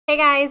Hey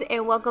guys,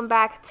 and welcome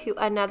back to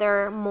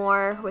another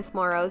More with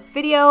Morrows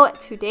video.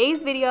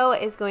 Today's video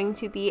is going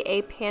to be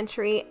a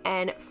pantry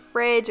and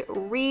fridge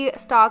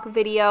restock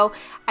video.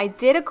 I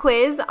did a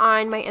quiz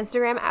on my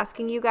Instagram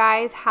asking you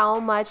guys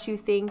how much you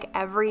think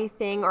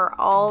everything or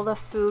all the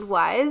food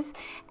was,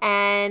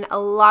 and a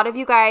lot of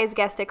you guys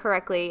guessed it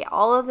correctly.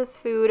 All of this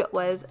food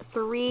was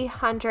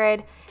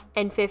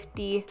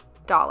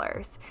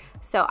 $350.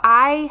 So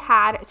I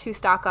had to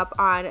stock up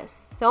on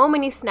so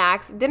many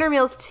snacks, dinner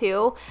meals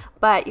too,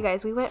 but you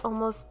guys, we went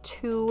almost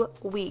 2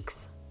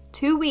 weeks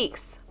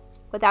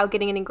without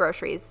getting any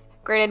groceries.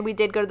 Granted, we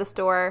did go to the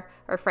store,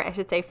 or I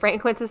should say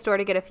Frank went to the store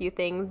to get a few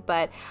things,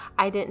 but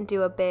I didn't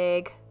do a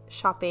big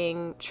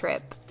shopping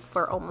trip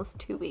for almost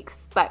 2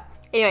 weeks. But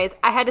anyways,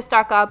 I had to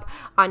stock up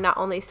on not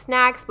only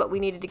snacks, but we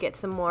needed to get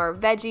some more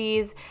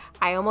veggies.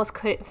 I almost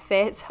couldn't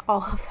fit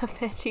all of the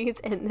veggies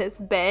in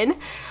this bin.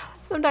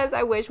 Sometimes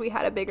I wish we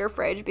had a bigger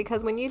fridge,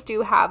 because when you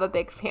do have a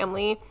big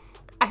family,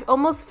 I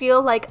almost feel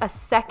like a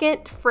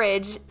second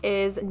fridge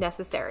is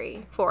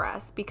necessary for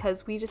us,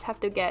 because we just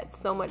have to get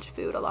so much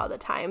food a lot of the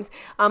times.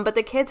 But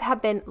the kids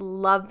have been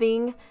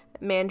loving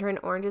mandarin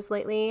oranges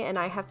lately, and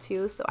I have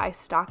too, so I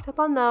stocked up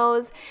on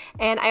those.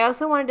 And I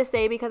also wanted to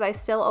say, because I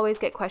still always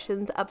get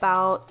questions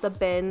about the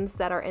bins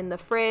that are in the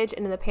fridge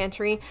and in the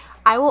pantry,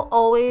 I will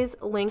always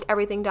link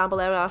everything down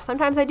below. Now,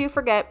 sometimes I do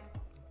forget,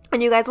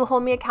 and you guys will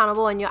hold me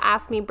accountable and you'll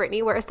ask me,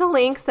 Brittany, where's the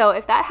link? So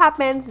if that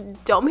happens,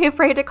 don't be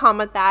afraid to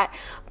comment that.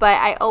 But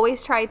I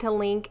always try to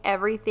link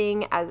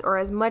everything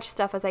as much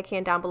stuff as I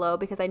can down below,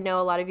 because I know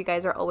a lot of you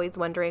guys are always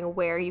wondering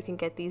where you can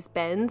get these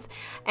bins.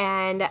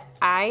 And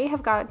I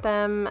have got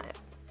them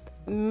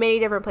many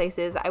different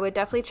places. I would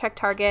definitely check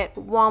Target,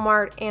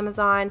 Walmart,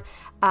 Amazon.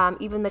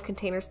 Even the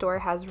Container Store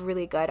has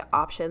really good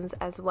options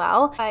as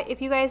well.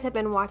 If you guys have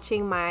been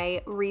watching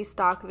my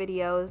restock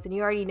videos, then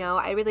you already know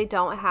I really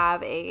don't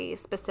have a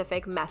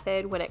specific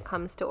method when it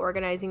comes to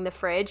organizing the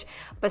fridge,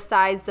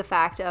 besides the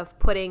fact of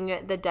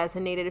putting the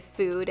designated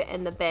food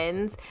in the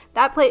bins.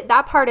 That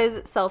part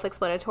is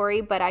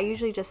self-explanatory, but I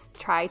usually just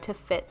try to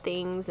fit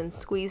things and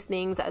squeeze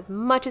things as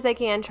much as I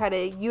can, try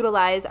to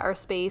utilize our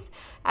space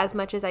as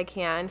much as I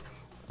can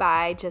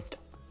by just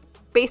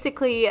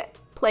basically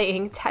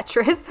playing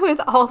Tetris with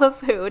all the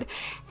food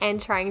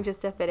and trying just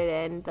to fit it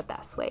in the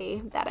best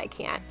way that I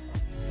can.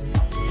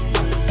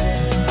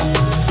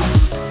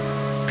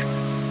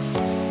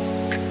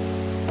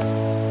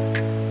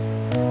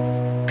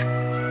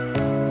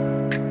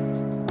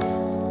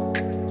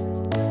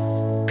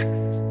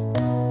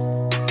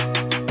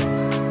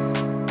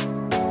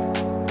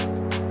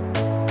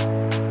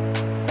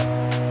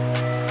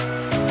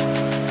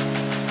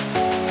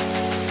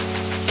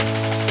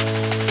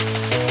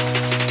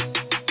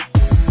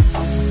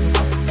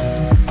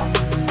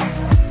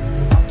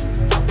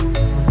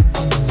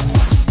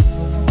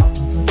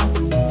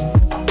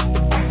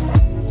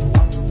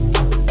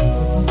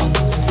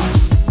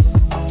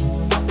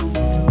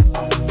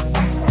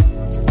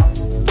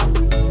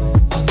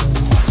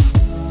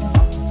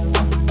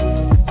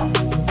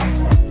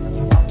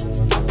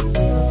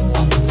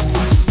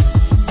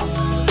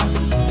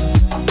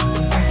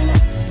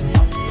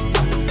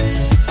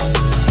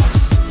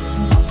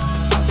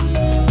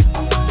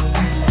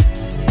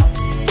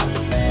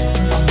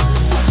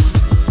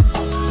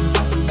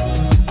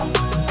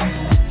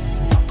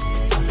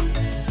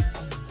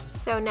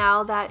 So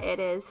now that it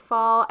is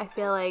fall, I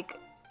feel like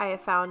I have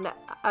found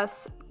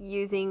us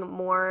using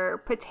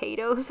more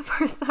potatoes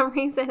for some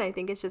reason. I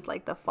think it's just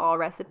like the fall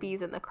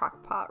recipes and the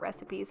crock pot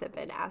recipes have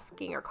been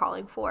asking or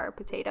calling for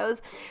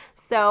potatoes.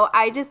 So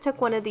I just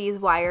took one of these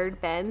wired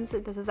bins.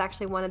 This is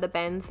actually one of the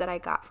bins that I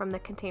got from the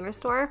Container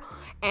Store,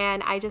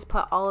 and I just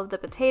put all of the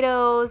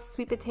potatoes,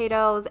 sweet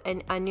potatoes,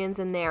 and onions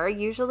in there.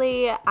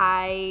 Usually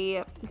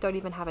I don't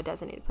even have a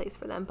designated place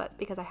for them, but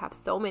because I have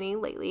so many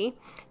lately,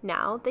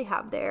 now they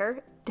have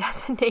their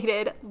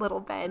designated little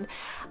bin.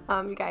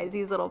 You guys,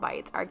 these little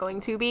bites are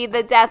going to be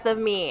the death of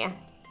me.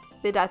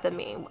 The death of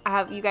me.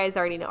 You guys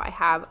already know I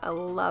have a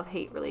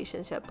love-hate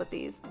relationship with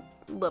these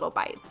little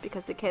bites,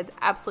 because the kids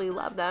absolutely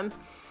love them,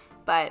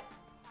 but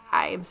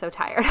I am so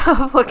tired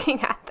of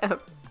looking at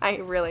them. I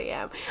really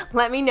am.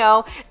 Let me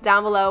know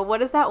down below,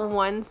 what is that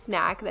one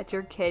snack that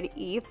your kid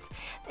eats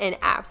and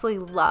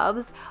absolutely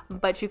loves,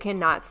 but you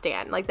cannot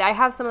stand? Like, I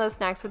have some of those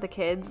snacks for the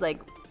kids.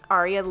 Like,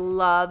 Aria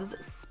loves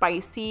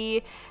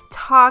spicy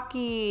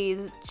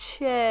Takis,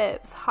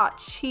 chips, hot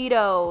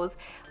Cheetos,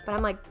 but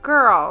I'm like,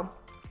 girl,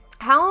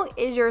 how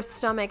is your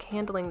stomach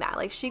handling that?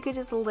 Like, she could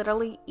just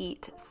literally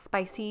eat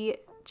spicy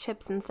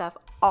chips and stuff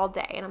all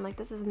day, and I'm like,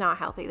 this is not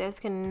healthy. This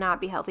cannot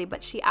be healthy,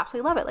 but she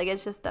absolutely loves it. Like,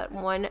 it's just that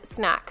one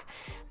snack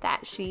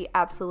that she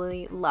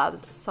absolutely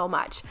loves so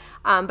much.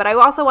 But I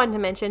also wanted to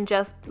mention,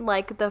 just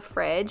like the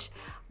fridge,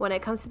 when it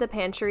comes to the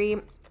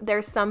pantry,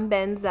 there's some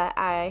bins that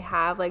I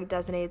have like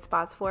designated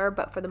spots for,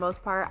 but for the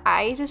most part,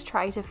 I just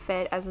try to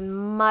fit as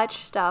much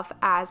stuff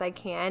as I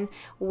can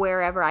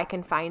wherever I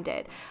can find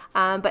it.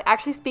 But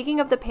actually, speaking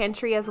of the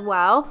pantry as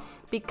well,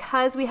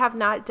 because we have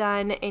not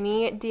done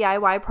any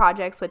DIY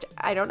projects, which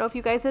I don't know if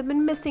you guys have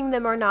been missing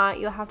them or not,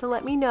 you'll have to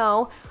let me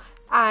know.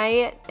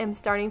 I am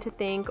starting to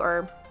think,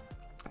 or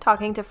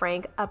talking to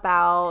Frank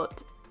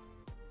about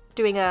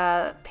doing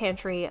a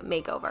pantry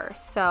makeover.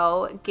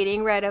 So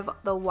getting rid of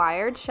the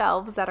wired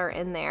shelves that are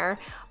in there,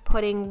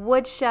 putting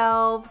wood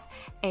shelves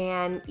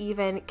and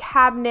even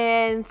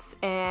cabinets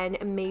and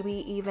maybe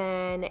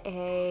even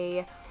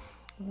a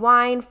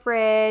wine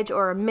fridge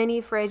or a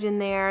mini fridge in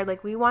there.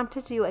 Like, we want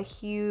to do a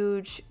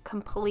huge,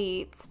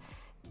 complete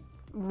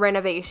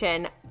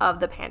renovation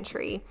of the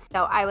pantry.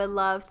 So I would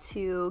love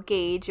to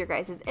gauge your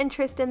guys'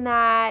 interest in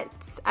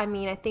that. I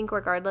mean, I think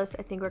regardless,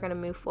 I think we're going to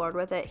move forward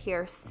with it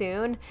here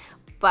soon,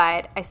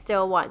 but I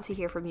still want to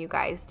hear from you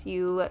guys. Do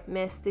you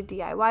miss the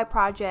DIY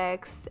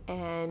projects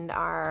and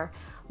our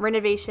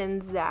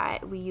renovations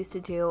that we used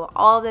to do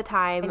all the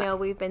time? I know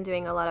we've been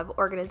doing a lot of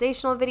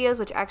organizational videos,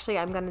 which actually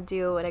I'm going to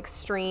do an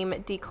extreme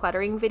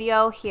decluttering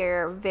video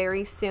here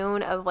very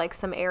soon of like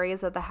some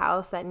areas of the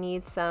house that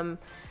need some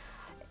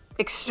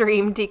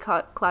extreme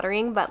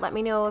decluttering, but let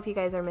me know if you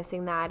guys are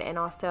missing that. And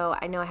also,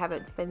 I know I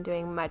haven't been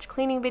doing much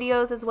cleaning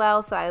videos as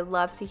well, so I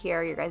love to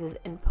hear your guys'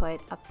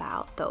 input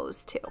about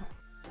those too.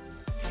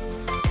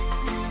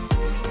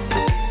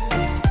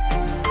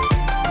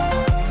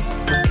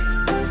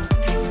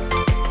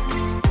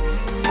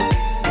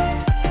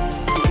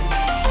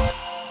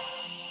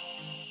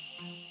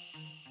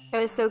 It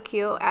was so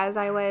cute as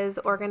I was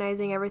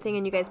organizing everything,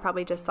 and you guys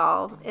probably just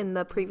saw in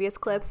the previous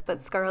clips,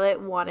 but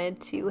Scarlett wanted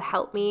to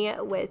help me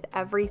with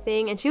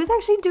everything, and she was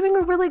actually doing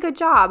a really good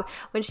job.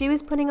 When she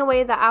was putting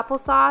away the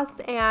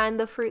applesauce and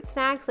the fruit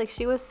snacks, like,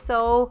 she was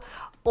so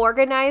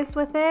organized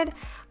with it.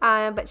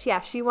 But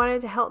yeah, she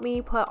wanted to help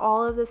me put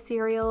all of the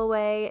cereal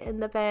away in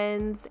the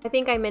bins. I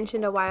think I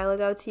mentioned a while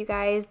ago to you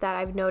guys that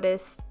I've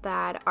noticed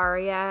that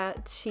Aria,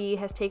 she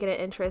has taken an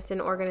interest in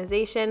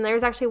organization. There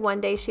was actually one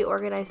day she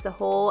organized the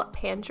whole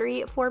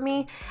pantry for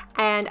me,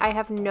 and I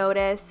have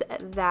noticed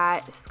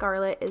that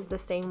Scarlett is the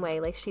same way.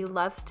 Like, she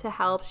loves to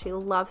help, she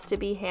loves to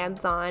be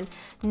hands-on.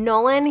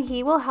 Nolan,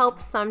 he will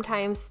help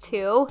sometimes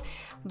too,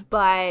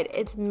 but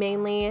it's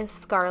mainly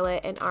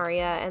Scarlett and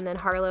Aria, and then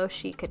Harlow,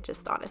 she could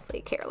just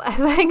honestly care less.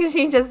 Like,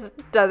 she just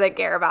doesn't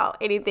care about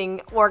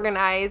anything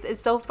organized. It's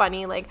so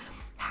funny, like,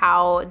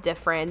 how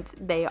different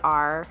they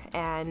are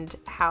and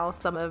how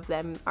some of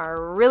them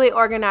are really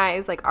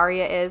organized, like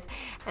Aria is,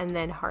 and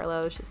then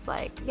Harlow's just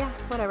like, yeah,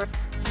 whatever.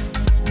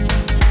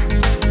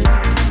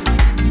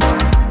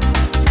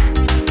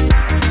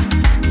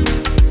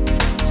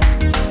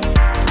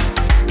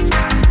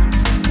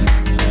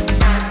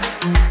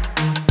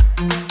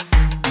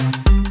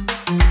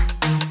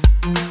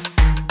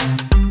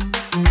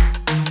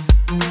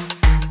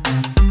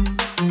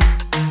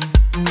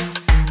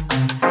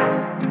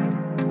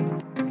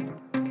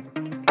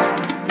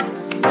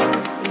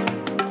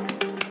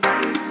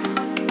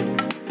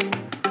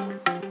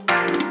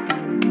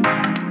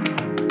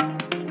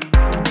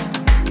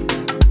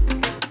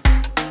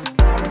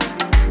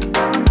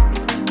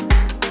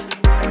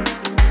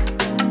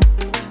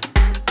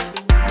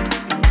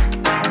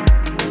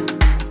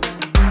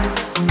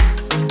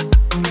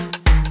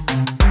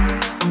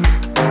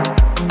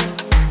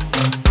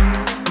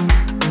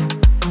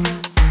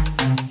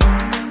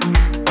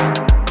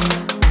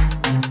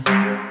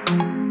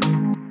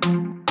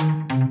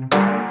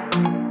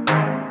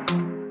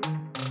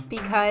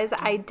 Because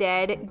I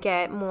did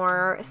get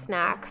more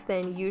snacks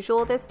than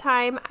usual this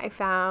time, I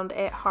found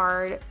it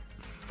hard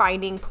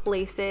finding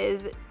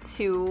places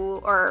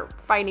to, or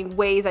finding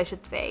ways, I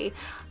should say,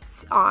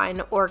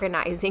 on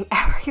organizing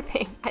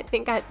everything. I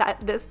think at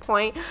this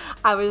point,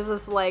 I was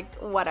just like,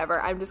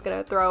 whatever, I'm just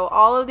gonna throw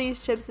all of these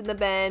chips in the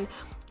bin,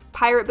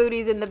 pirate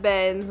booties in the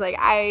bins. Like,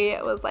 I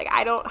was like,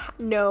 I don't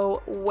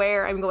know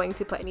where I'm going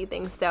to put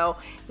anything. So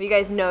if you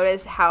guys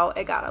notice how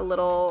it got a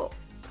little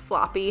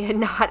sloppy and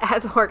not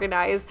as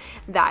organized,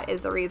 that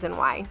is the reason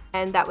why.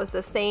 And that was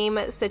the same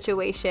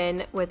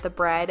situation with the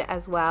bread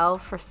as well.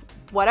 For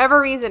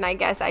whatever reason, I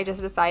guess I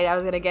just decided I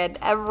was gonna get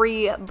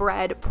every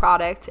bread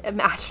product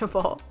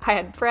imaginable. I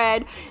had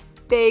bread,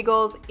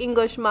 bagels,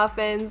 English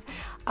muffins,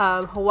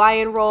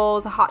 Hawaiian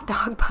rolls, hot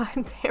dog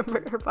buns,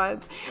 hamburger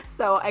buns.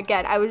 So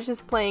again, I was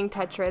just playing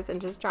Tetris and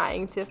just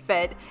trying to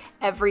fit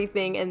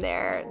everything in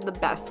there the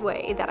best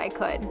way that I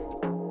could.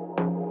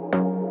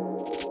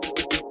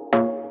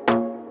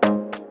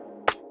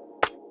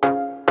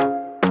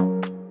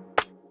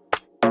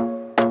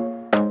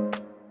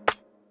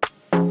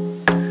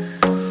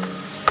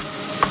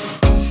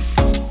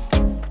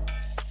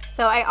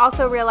 So I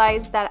also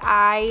realized that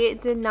I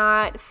did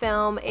not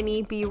film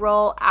any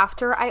B-roll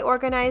after I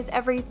organized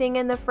everything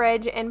in the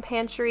fridge and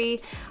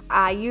pantry.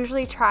 I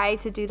usually try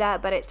to do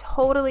that, but it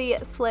totally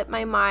slipped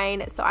my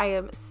mind. So I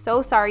am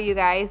so sorry, you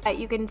guys.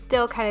 You can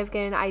still kind of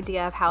get an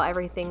idea of how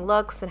everything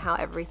looks and how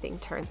everything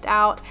turned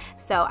out.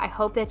 So I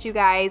hope that you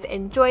guys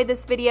enjoyed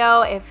this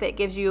video. If it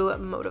gives you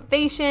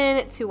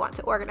motivation to want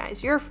to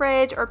organize your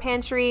fridge or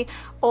pantry,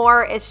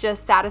 or it's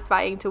just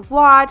satisfying to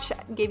watch,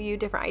 give you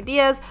different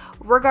ideas.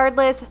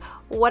 Regardless,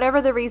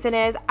 whatever the reason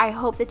is, I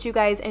hope that you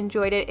guys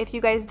enjoyed it. If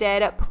you guys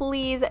did,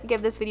 please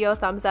give this video a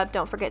thumbs up.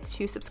 Don't forget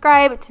to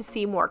subscribe to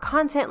see more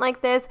content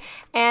like this,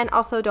 and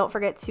also don't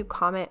forget to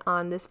comment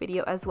on this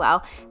video as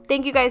well.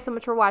 Thank you guys so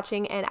much for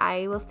watching, and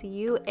I will see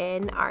you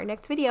in our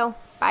next video.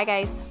 Bye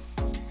guys.